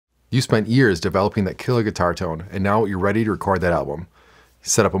You spent years developing that killer guitar tone, and now you're ready to record that album. You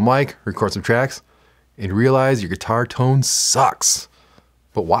set up a mic, record some tracks, and realize your guitar tone sucks.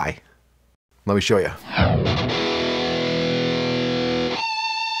 But why? Let me show you.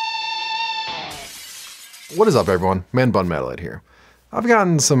 What is up, everyone? Man Bun Metalhead here. I've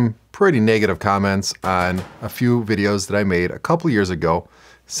gotten some pretty negative comments on a few videos that I made a couple years ago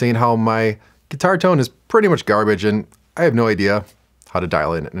saying how my guitar tone is pretty much garbage and I have no idea how to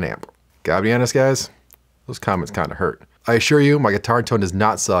dial in an amp. Gotta be honest, guys, those comments kind of hurt. I assure you, my guitar tone does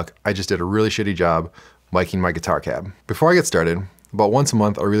not suck. I just did a really shitty job miking my guitar cab. Before I get started, about once a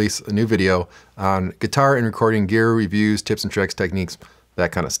month I release a new video on guitar and recording gear, reviews, tips and tricks, techniques,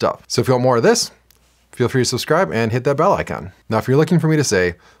 that kind of stuff. So if you want more of this, feel free to subscribe and hit that bell icon. Now, if you're looking for me to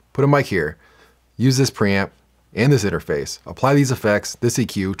say, put a mic here, use this preamp and this interface, apply these effects, this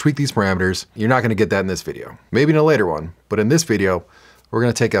EQ, tweak these parameters, you're not gonna get that in this video. Maybe in a later one, but in this video, we're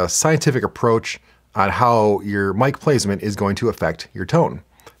gonna take a scientific approach on how your mic placement is going to affect your tone.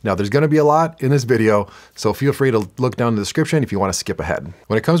 Now, there's gonna be a lot in this video, so feel free to look down in the description if you wanna skip ahead.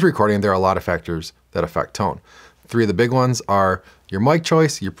 When it comes to recording, there are a lot of factors that affect tone. Three of the big ones are your mic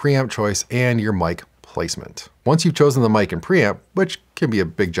choice, your preamp choice, and your mic placement. Once you've chosen the mic and preamp, which can be a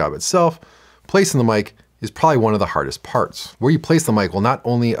big job itself, placing the mic is probably one of the hardest parts. Where you place the mic will not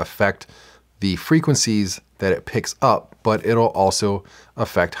only affect the frequencies that it picks up, but it'll also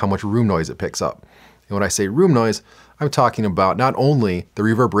affect how much room noise it picks up. And when I say room noise, I'm talking about not only the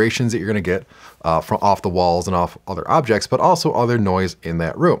reverberations that you're gonna get from off the walls and off other objects, but also other noise in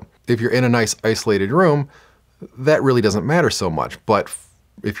that room. If you're in a nice isolated room, that really doesn't matter so much, but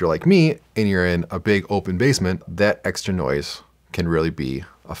if you're like me and you're in a big open basement, that extra noise can really be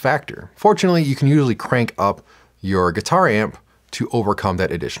a factor. Fortunately, you can usually crank up your guitar amp to overcome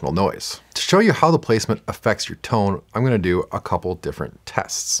that additional noise. To show you how the placement affects your tone, I'm gonna do a couple different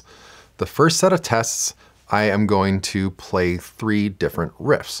tests. The first set of tests, I am going to play 3 different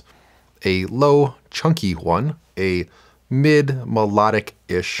riffs. A low, chunky one, a mid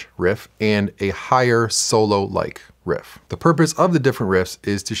melodic-ish riff, and a higher solo-like riff. The purpose of the different riffs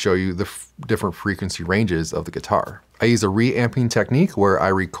is to show you the different frequency ranges of the guitar. I use a reamping technique where I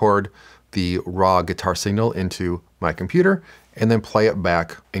record the raw guitar signal into my computer and then play it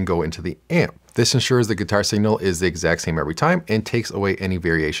back and go into the amp. This ensures the guitar signal is the exact same every time and takes away any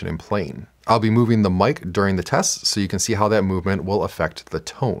variation in playing. I'll be moving the mic during the test so you can see how that movement will affect the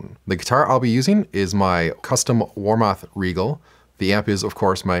tone. The guitar I'll be using is my custom Warmoth Regal. The amp is, of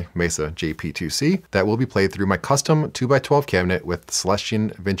course, my Mesa JP2C that will be played through my custom 2x12 cabinet with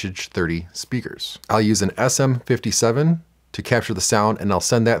Celestion Vintage 30 speakers. I'll use an SM57 to capture the sound and I'll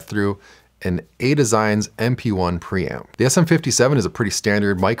send that through an A Designs MP1 preamp. The SM57 is a pretty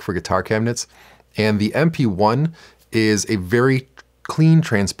standard mic for guitar cabinets, and the MP1 is a very clean,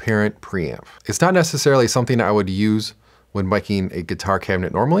 transparent preamp. It's not necessarily something I would use when miking a guitar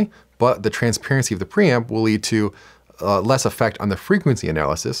cabinet normally, but the transparency of the preamp will lead to less effect on the frequency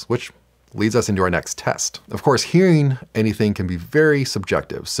analysis, which leads us into our next test. Of course, hearing anything can be very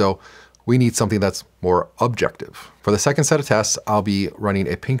subjective, so we need something that's more objective. For the second set of tests, I'll be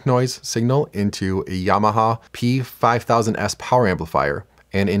running a pink noise signal into a Yamaha P5000S power amplifier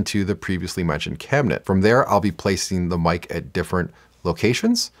and into the previously mentioned cabinet. From there, I'll be placing the mic at different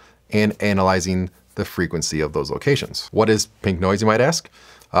locations and analyzing the frequency of those locations. What is pink noise, you might ask?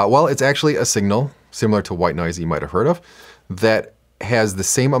 Well, it's actually a signal similar to white noise you might have heard of that has the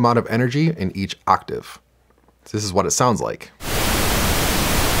same amount of energy in each octave. So this is what it sounds like.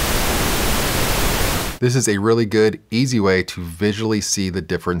 This is a really good, easy way to visually see the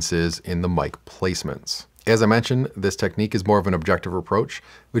differences in the mic placements. As I mentioned, this technique is more of an objective approach,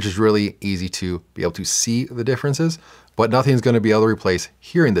 which is really easy to be able to see the differences, but nothing's gonna be able to replace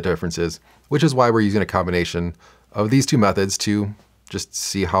hearing the differences, which is why we're using a combination of these 2 methods to just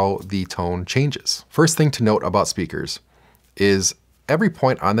see how the tone changes. First thing to note about speakers is every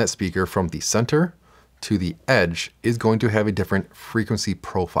point on that speaker from the center to the edge is going to have a different frequency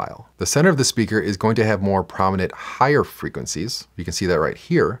profile. The center of the speaker is going to have more prominent higher frequencies. You can see that right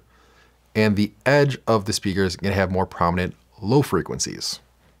here. And the edge of the speaker is gonna have more prominent low frequencies.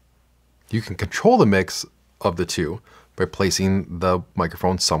 You can control the mix of the 2 by placing the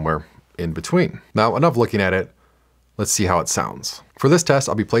microphone somewhere in between. Now, enough looking at it. Let's see how it sounds. For this test,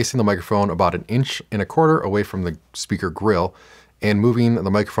 I'll be placing the microphone about 1.25 inches away from the speaker grill and moving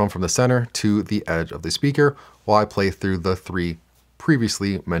the microphone from the center to the edge of the speaker while I play through the 3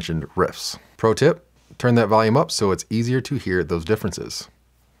 previously mentioned riffs. Pro tip, turn that volume up so it's easier to hear those differences.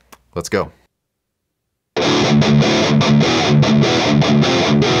 Let's go.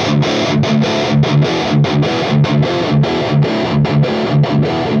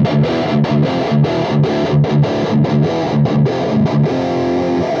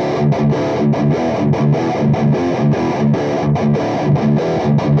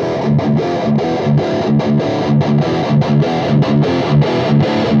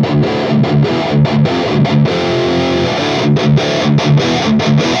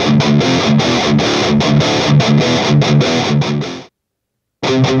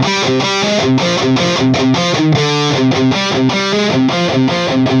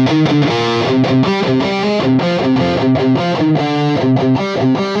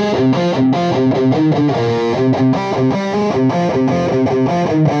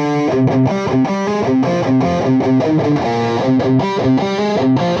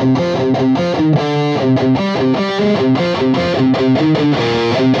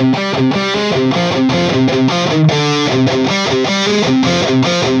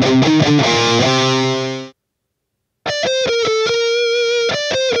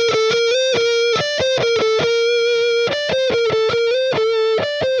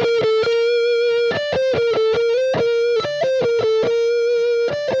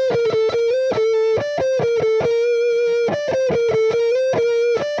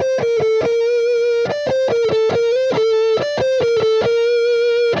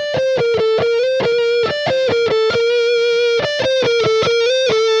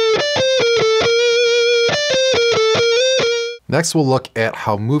 Next, we'll look at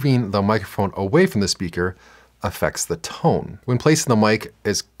how moving the microphone away from the speaker affects the tone. When placing the mic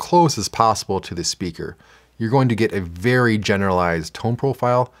as close as possible to the speaker, you're going to get a very generalized tone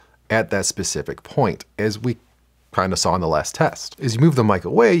profile at that specific point, as we kind of saw in the last test. As you move the mic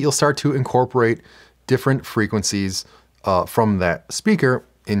away, you'll start to incorporate different frequencies from that speaker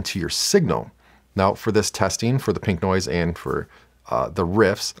into your signal. Now, for this testing, for the pink noise and for the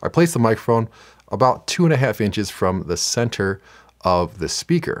riffs, I placed the microphone about 2.5 inches from the center of the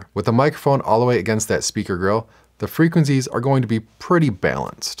speaker. With the microphone all the way against that speaker grill, the frequencies are going to be pretty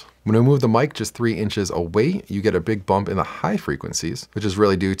balanced. When we move the mic just 3 inches away, you get a big bump in the high frequencies, which is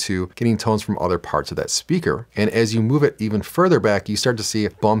really due to getting tones from other parts of that speaker. And as you move it even further back, you start to see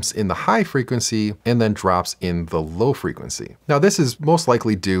bumps in the high frequency and then drops in the low frequency. Now, this is most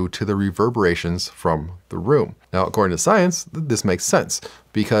likely due to the reverberations from the room. Now, according to science, this makes sense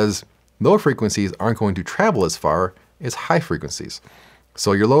because low frequencies aren't going to travel as far as high frequencies.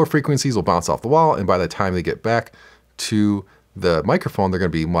 So your lower frequencies will bounce off the wall, and by the time they get back to the microphone, they're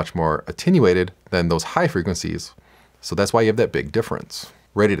going to be much more attenuated than those high frequencies. So that's why you have that big difference.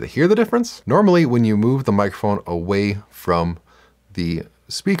 Ready to hear the difference? Normally, when you move the microphone away from the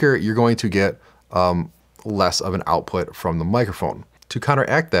speaker, you're going to get less of an output from the microphone. To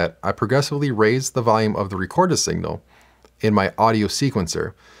counteract that, I progressively raise the volume of the recorded signal in my audio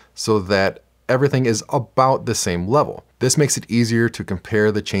sequencer so that everything is about the same level. This makes it easier to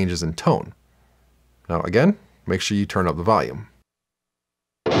compare the changes in tone. Now again, make sure you turn up the volume.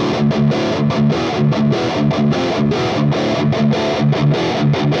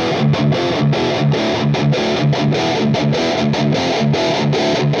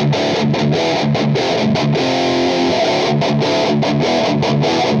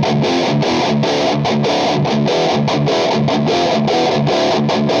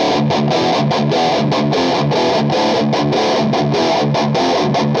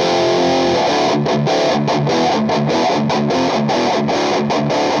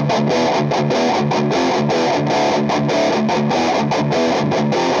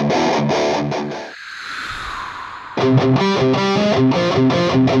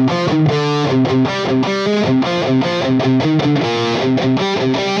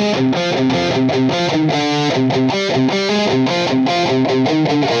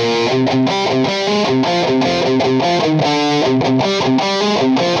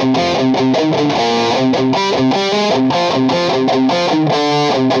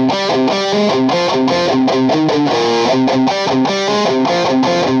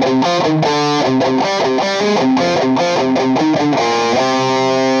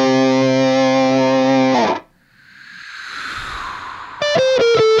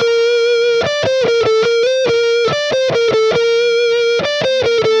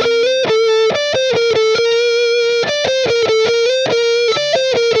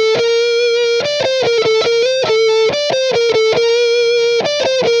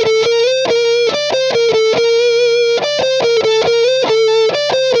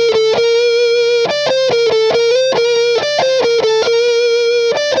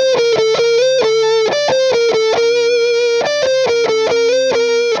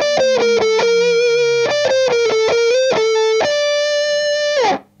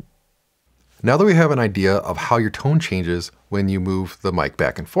 Now that we have an idea of how your tone changes when you move the mic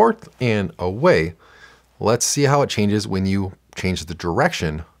back and forth and away, let's see how it changes when you change the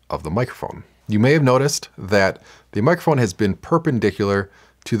direction of the microphone. You may have noticed that the microphone has been perpendicular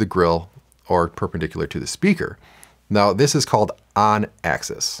to the grill or perpendicular to the speaker. Now this is called on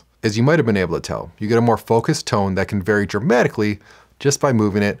axis. As you might have been able to tell, you get a more focused tone that can vary dramatically just by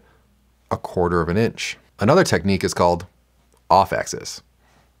moving it 1/4 of an inch. Another technique is called off axis.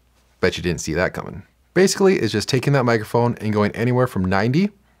 Bet you didn't see that coming. Basically, it's just taking that microphone and going anywhere from 90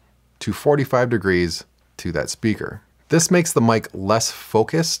 to 45 degrees to that speaker. This makes the mic less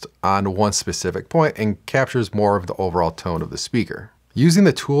focused on one specific point and captures more of the overall tone of the speaker. Using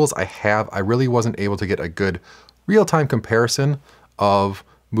the tools I have, I really wasn't able to get a good real-time comparison of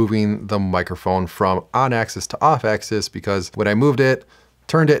moving the microphone from on axis to off axis, because when I moved it,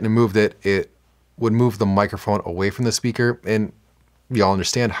 turned it and moved it, it would move the microphone away from the speaker, and y'all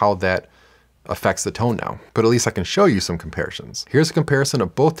understand how that affects the tone now. But at least I can show you some comparisons. Here's a comparison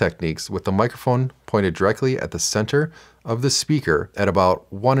of both techniques with the microphone pointed directly at the center of the speaker at about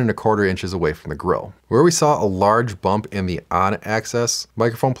 1¼ inches away from the grill. Where we saw a large bump in the on-axis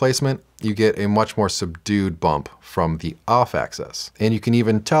microphone placement, you get a much more subdued bump from the off-axis. And you can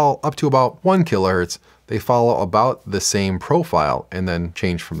even tell up to about 1 kilohertz, they follow about the same profile and then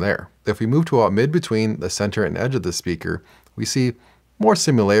change from there. If we move to about mid between the center and edge of the speaker, we see more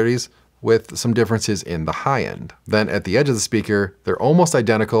similarities with some differences in the high end. Then at the edge of the speaker, they're almost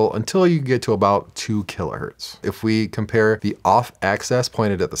identical until you get to about 2 kilohertz. If we compare the off axis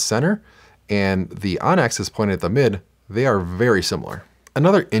pointed at the center and the on axis pointed at the mid, they are very similar.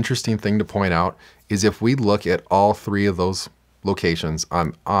 Another interesting thing to point out is if we look at all 3 of those locations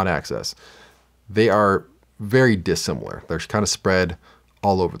on axis, they are very dissimilar. They're kind of spread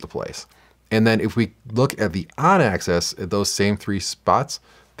all over the place. And then if we look at the on axis at those same 3 spots,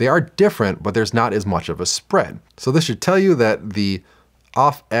 they are different, but there's not as much of a spread. So this should tell you that the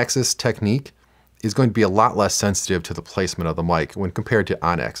off-axis technique is going to be a lot less sensitive to the placement of the mic when compared to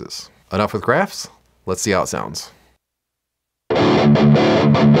on-axis. Enough with graphs, let's see how it sounds.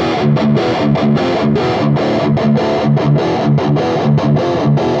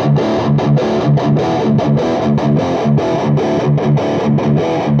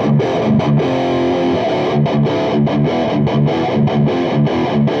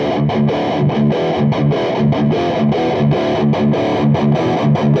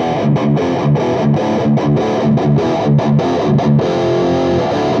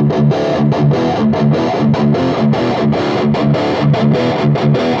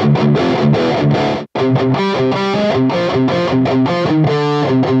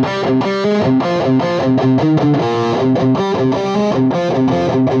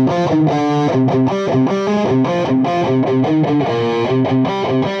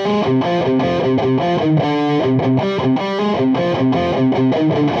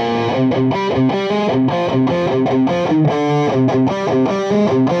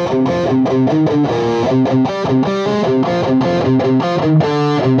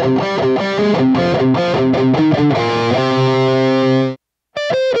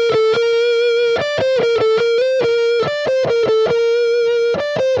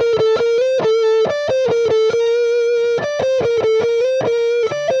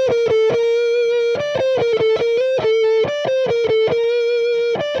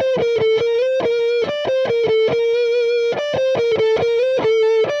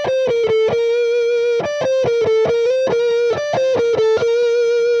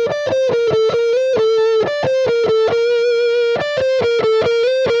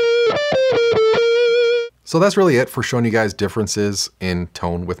 So that's really it for showing you guys differences in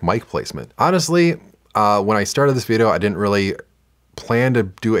tone with mic placement. Honestly, when I started this video, I didn't really plan to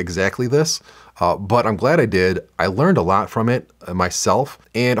do exactly this, but I'm glad I did. I learned a lot from it myself,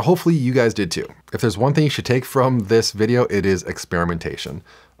 and hopefully you guys did too. If there's one thing you should take from this video, it is experimentation.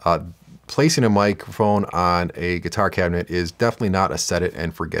 Placing a microphone on a guitar cabinet is definitely not a set it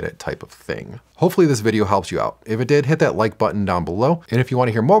and forget it type of thing. Hopefully this video helps you out. If it did, hit that like button down below. And if you want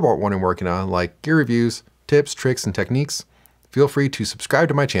to hear more about what I'm working on, like gear reviews, tips, tricks, and techniques, feel free to subscribe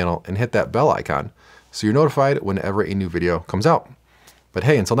to my channel and hit that bell icon so you're notified whenever a new video comes out. But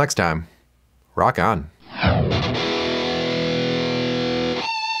hey, until next time, rock on.